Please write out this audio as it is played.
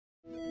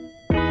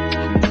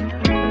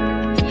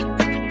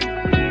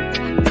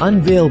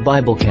Unveil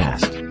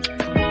Biblecast.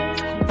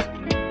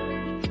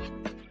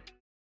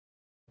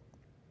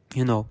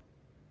 You know,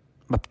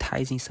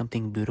 baptizing is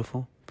something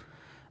beautiful.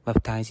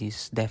 Baptizing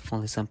is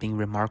definitely something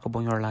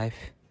remarkable in your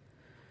life.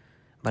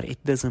 But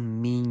it doesn't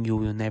mean you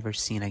will never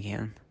sin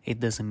again. It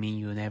doesn't mean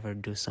you'll never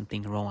do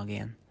something wrong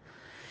again.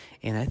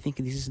 And I think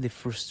this is the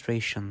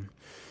frustration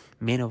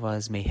many of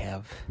us may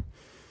have.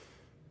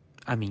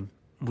 I mean,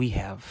 we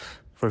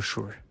have, for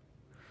sure.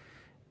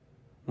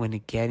 When you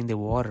get in the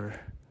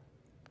water,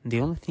 the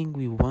only thing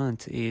we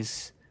want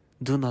is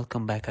do not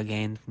come back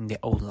again in the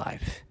old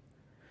life.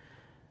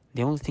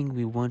 The only thing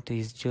we want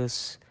is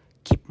just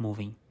keep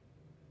moving.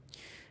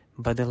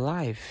 But the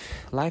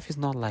life is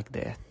not like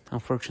that,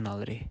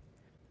 unfortunately.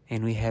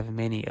 And we have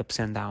many ups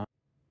and downs.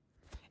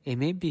 And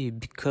maybe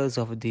because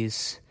of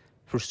this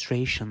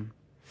frustration,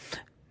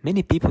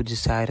 many people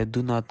decided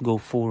do not go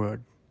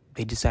forward.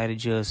 They decided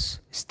just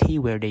stay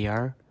where they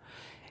are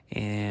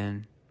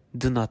and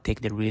do not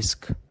take the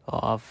risk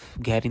of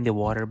getting the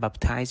water,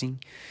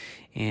 baptizing,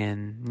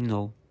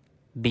 and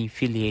being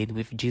affiliated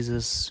with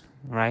Jesus,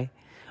 right?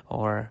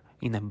 Or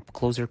in a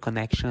closer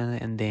connection,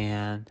 and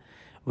then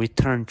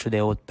return to the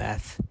old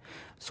path.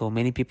 So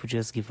many people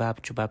just give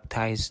up to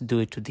baptize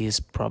due to this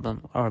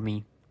problem,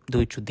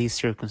 due to this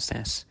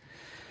circumstance.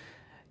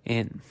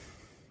 And,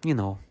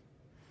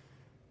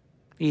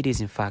 it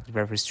is in fact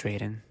very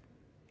frustrating.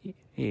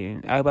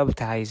 I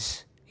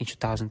baptized in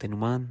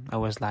 2021. I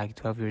was like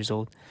 12 years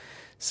old,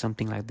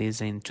 something like this.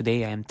 And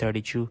today I am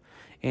 32.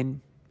 And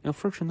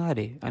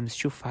unfortunately, I'm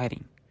still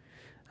fighting.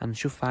 I'm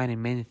still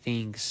fighting many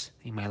things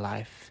in my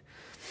life.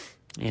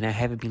 And I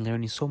have been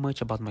learning so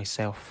much about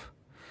myself.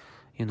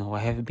 I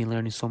have been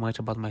learning so much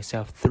about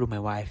myself through my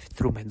wife,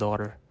 through my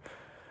daughter.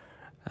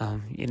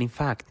 And in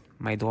fact,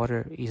 my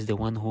daughter is the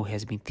one who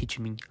has been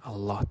teaching me a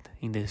lot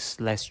in this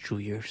last 2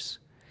 years.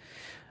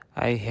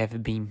 I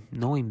have been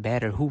knowing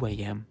better who I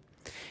am.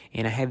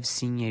 And I have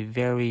seen a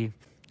very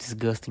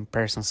disgusting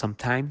person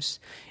sometimes.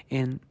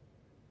 And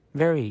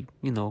very,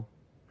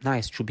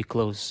 nice to be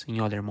close in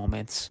other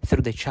moments.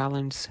 Through the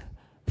challenge,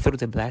 through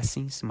the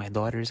blessings, my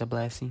daughter is a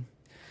blessing.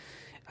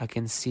 I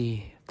can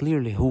see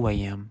clearly who I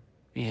am.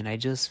 And I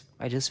just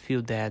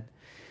feel that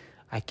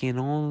I can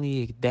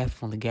only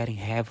definitely get in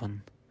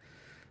heaven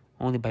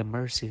only by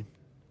mercy,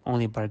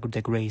 only by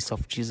the grace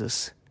of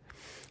Jesus.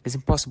 It's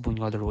impossible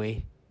in other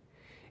way.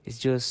 It's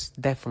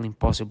just definitely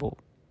impossible.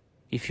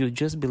 If you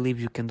just believe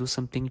you can do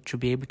something to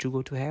be able to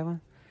go to heaven,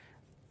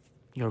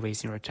 you're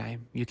wasting your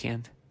time. You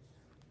can't.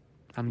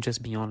 I'm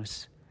just being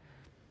honest.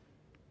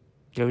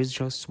 There is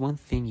just one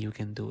thing you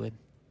can do it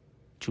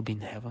to be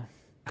in heaven.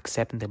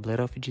 Accepting the blood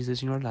of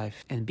Jesus in your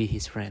life and be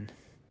his friend.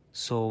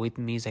 So it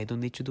means I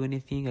don't need to do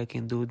anything. I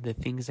can do the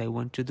things I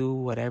want to do,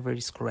 whatever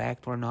is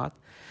correct or not.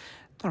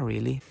 Not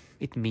really.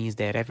 It means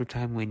that every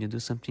time when you do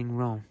something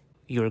wrong,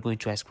 you are going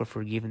to ask for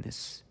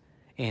forgiveness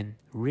and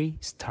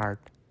restart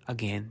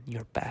again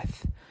your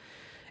path.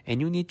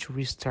 And you need to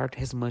restart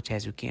as much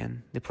as you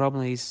can. The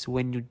problem is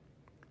when you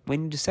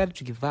decide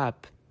to give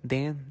up,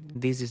 then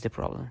this is the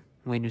problem.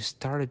 When you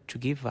started to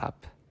give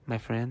up, my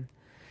friend,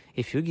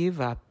 if you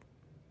give up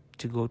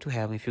to go to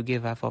heaven, if you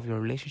give up of your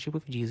relationship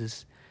with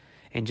Jesus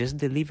and just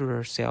deliver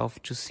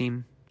yourself to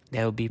sin,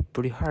 that will be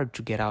pretty hard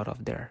to get out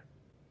of there.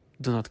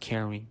 Do not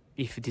carry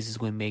if this is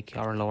going to make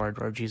our Lord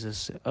or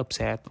Jesus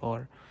upset,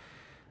 or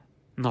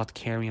not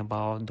caring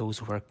about those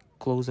who are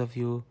close of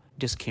you,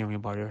 just caring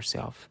about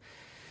yourself.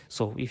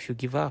 So if you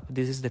give up,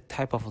 this is the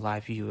type of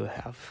life you will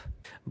have.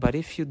 But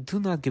if you do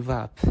not give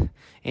up,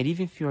 and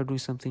even if you are doing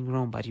something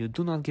wrong, but you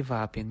do not give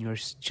up and you're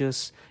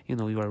just,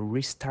 you are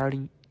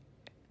restarting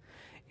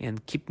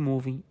and keep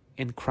moving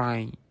and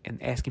crying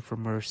and asking for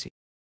mercy,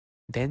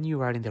 then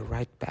you are in the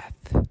right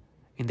path,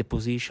 in the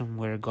position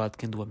where God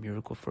can do a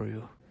miracle for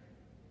you.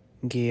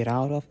 Get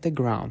out of the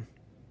ground.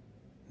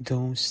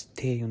 Don't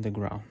stay on the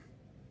ground.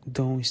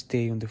 Don't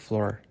stay on the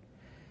floor.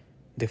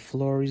 The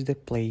floor is the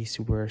place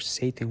where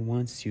Satan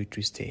wants you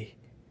to stay.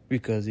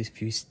 Because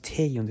if you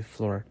stay on the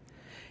floor,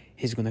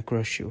 he's going to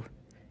crush you.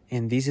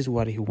 And this is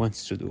what he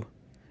wants to do.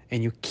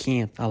 And you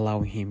can't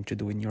allow him to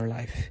do in your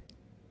life.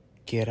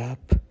 Get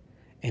up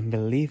and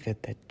believe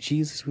it that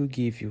Jesus will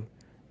give you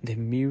the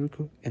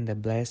miracle and the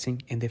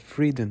blessing and the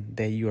freedom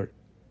that you are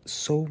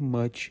so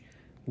much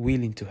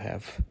willing to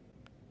have.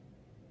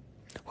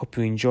 Hope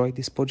you enjoyed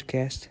this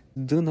podcast.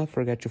 Do not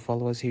forget to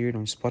follow us here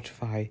on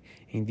Spotify.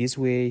 In this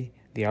way,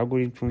 the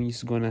algorithm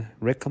is gonna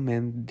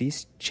recommend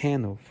this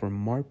channel for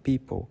more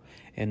people,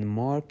 and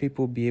more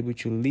people be able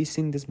to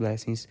listen these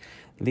blessings,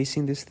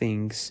 listen these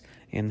things,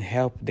 and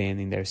help them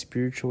in their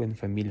spiritual and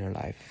familiar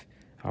life.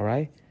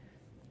 Alright?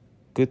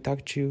 Good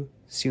talk to you.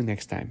 See you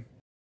next time.